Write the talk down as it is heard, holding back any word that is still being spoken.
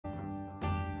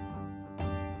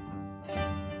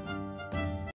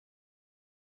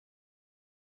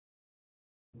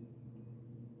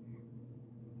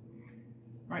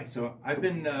Right, so I've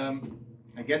been,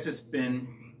 I guess it's been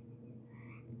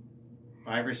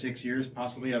 5 or 6 years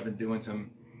possibly. I've been doing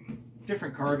some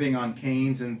different carving on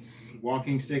canes and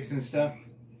walking sticks and stuff.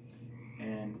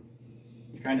 And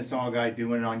kind of saw a guy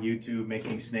doing it on YouTube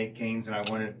making snake canes, and I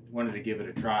wanted to give it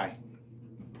a try.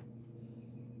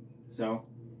 So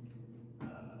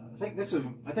I think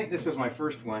this was my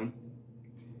first one.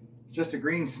 Just a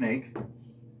green snake,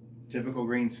 typical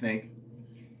green snake.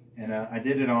 And I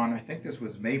did it on, I think this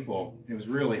was maple. It was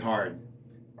really hard.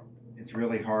 It's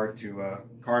really hard to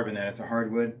carve in that. It's a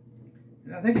hardwood.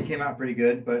 And I think it came out pretty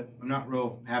good, but I'm not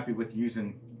real happy with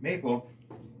using maple.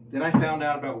 Then I found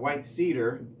out about white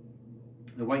cedar.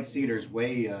 The white cedar is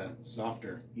way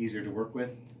softer, easier to work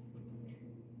with.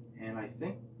 And I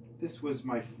think this was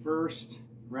my first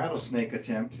rattlesnake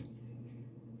attempt.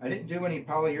 I didn't do any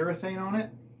polyurethane on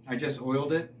it. I just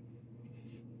oiled it.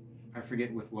 I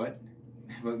forget with what.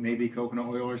 But maybe coconut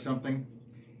oil or something.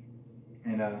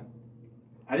 And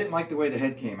I didn't like the way the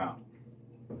head came out.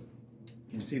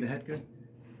 Can you see the head good?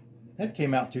 Head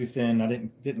came out too thin. I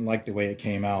didn't like the way it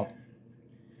came out.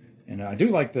 And I do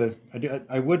like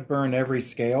I would burn every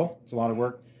scale. It's a lot of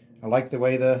work. I like the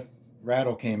way the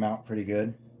rattle came out pretty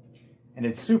good. And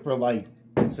it's super light.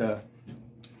 It's a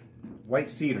white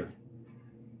cedar.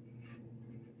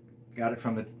 Got it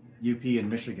from the UP in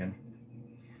Michigan.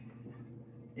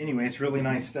 Anyway, it's really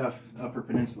nice stuff. Upper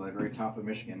Peninsula, very top of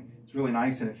Michigan. It's really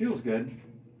nice and it feels good.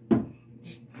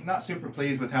 Just not super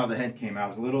pleased with how the head came out. It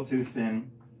was a little too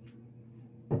thin.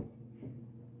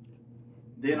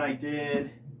 Then I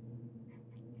did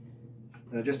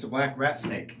just a black rat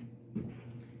snake.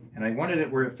 And I wanted it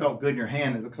where it felt good in your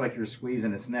hand. It looks like you're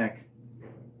squeezing its neck.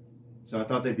 So I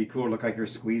thought that'd be cool. It looked like you're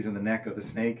squeezing the neck of the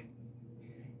snake.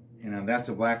 And that's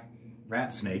a black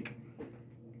rat snake.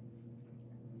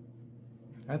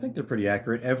 I think they're pretty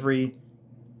accurate. Every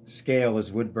scale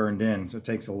is wood burned in, so it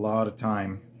takes a lot of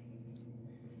time.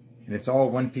 And it's all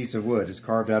one piece of wood. It's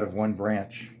carved out of one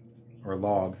branch or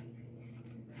log.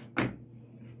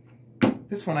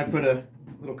 This one I put a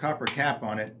little copper cap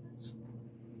on it.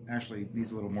 Actually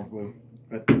needs a little more glue,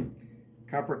 but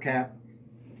copper cap.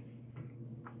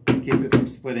 Keep it from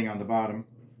splitting on the bottom.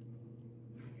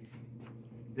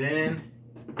 Then,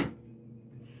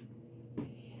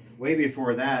 way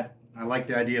before that, I like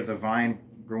the idea of the vine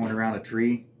growing around a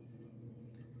tree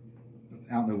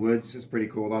out in the woods. It's pretty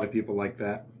cool. A lot of people like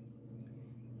that.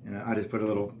 And I just put a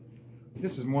little,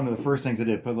 this is one of the first things I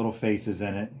did, put little faces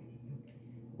in it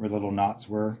where the little knots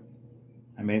were.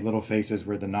 I made little faces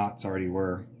where the knots already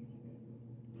were.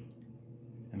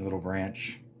 And a little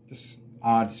branch. Just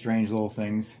odd, strange little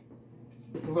things.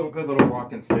 It's a good little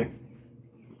walking stick.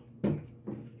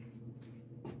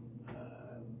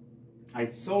 I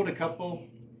sold a couple.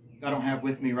 I don't have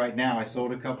with me right now. I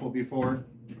sold a couple before,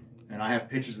 and I have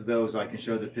pictures of those. So I can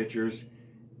show the pictures,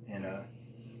 and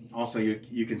also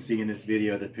you can see in this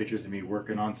video the pictures of me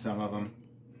working on some of them.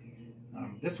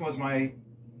 This was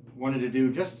wanted to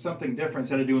do just something different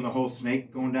instead of doing the whole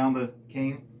snake going down the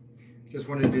cane. Just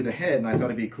wanted to do the head, and I thought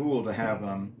it'd be cool to have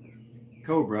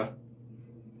cobra.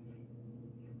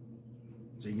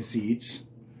 So you can see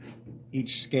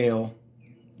each scale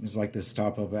is like this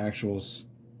top of actual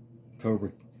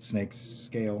cobra snake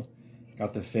scale.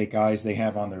 Got the fake eyes they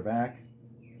have on their back.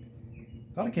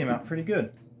 Thought it came out pretty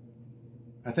good.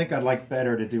 I think I'd like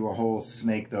better to do a whole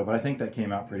snake though, but I think that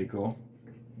came out pretty cool.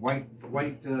 White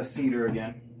cedar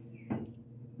again.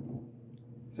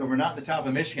 So we're not in the top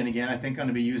of Michigan again. I think I'm going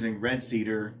to be using red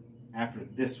cedar after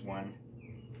this one.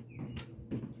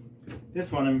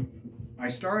 This one I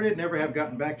started, never have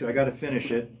gotten back to. I got to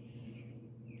finish it.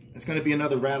 It's going to be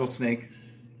another rattlesnake.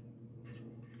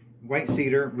 White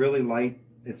cedar, really light.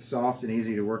 It's soft and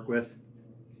easy to work with.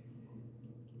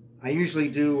 I usually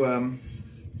do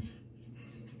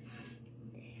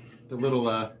the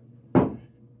little,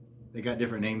 they got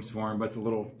different names for them, but the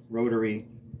little rotary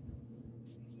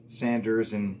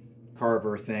sanders and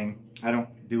carver thing. I don't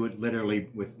do it literally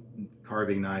with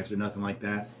carving knives or nothing like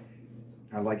that.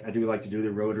 I do like to do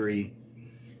the rotary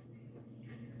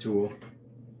tool.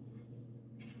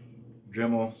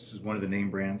 Dremel, this is one of the name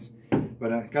brands.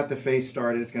 But I got the face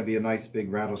started. It's going to be a nice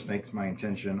big rattlesnake's my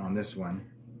intention on this one.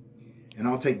 And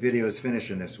I'll take videos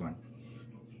finishing this one.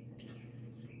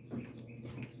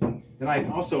 Then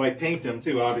I paint them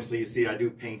too. Obviously you see I do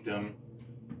paint them.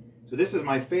 So this is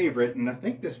my favorite, and I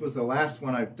think this was the last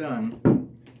one I've done.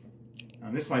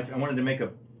 This one I wanted to make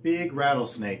a big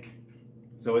rattlesnake.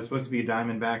 So it's supposed to be a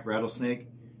diamondback rattlesnake.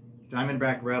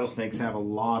 Diamondback rattlesnakes have a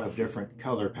lot of different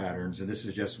color patterns, and this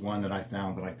is just one that I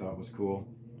found that I thought was cool.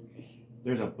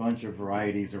 There's a bunch of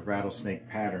varieties of rattlesnake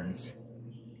patterns.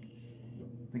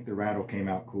 I think the rattle came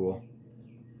out cool.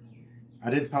 I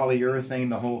did polyurethane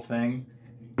the whole thing,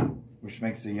 which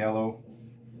makes the yellow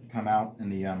come out, and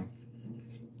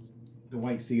the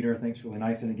white cedar I think is really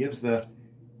nice, and it gives the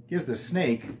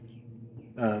snake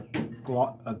a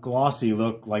glossy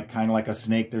look, like kind of like a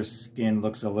snake. Their skin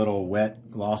looks a little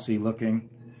wet, glossy looking.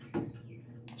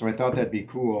 So I thought that'd be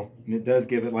cool, and it does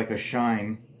give it like a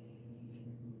shine.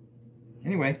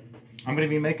 Anyway, I'm going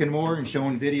to be making more and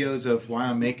showing videos of why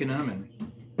I'm making them, and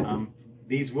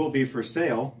these will be for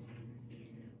sale.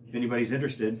 If anybody's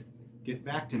interested, get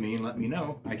back to me and let me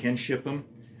know. I can ship them.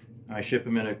 I ship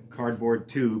them in a cardboard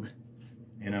tube,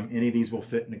 and any of these will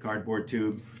fit in a cardboard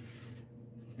tube,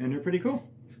 and they're pretty cool.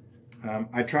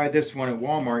 I tried this one at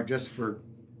Walmart just for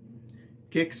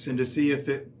kicks and to see if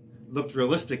it looked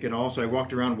realistic at all. So I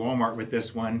walked around Walmart with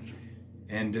this one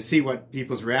and to see what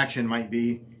people's reaction might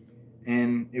be,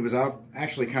 and it was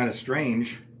actually kind of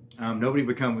strange. Nobody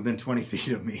would come within 20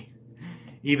 feet of me.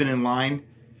 Even in line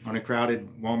on a crowded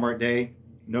Walmart day,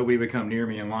 nobody would come near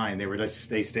me in line.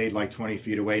 They stayed like 20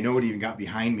 feet away. Nobody even got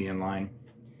behind me in line.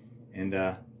 And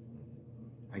I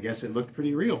guess it looked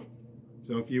pretty real.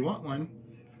 So if you want one,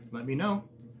 let me know.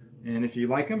 And if you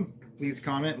like them, please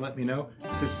comment, let me know.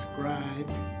 Subscribe,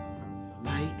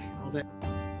 like, all that.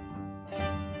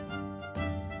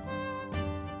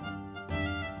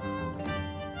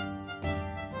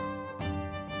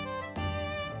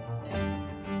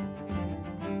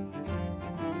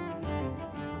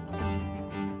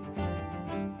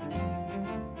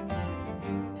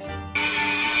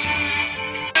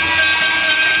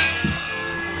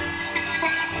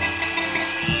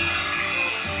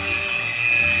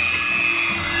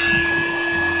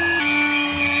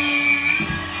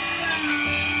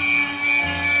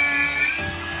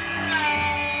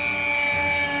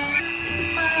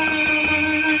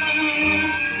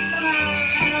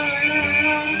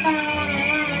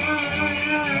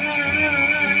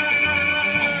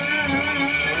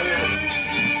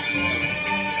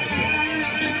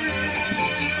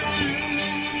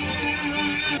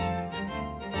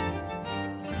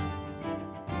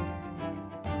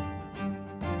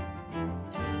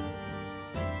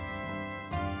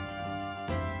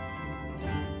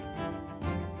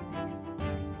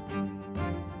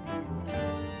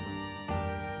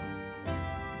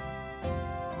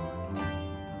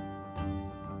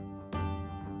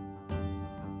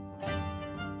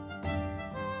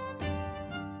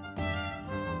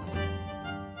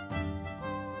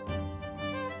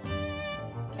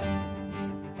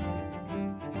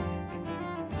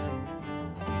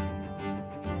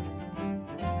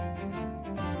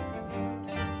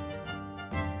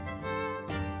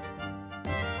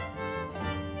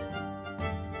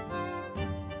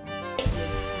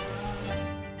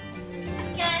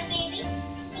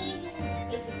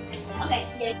 Okay,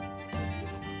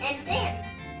 and then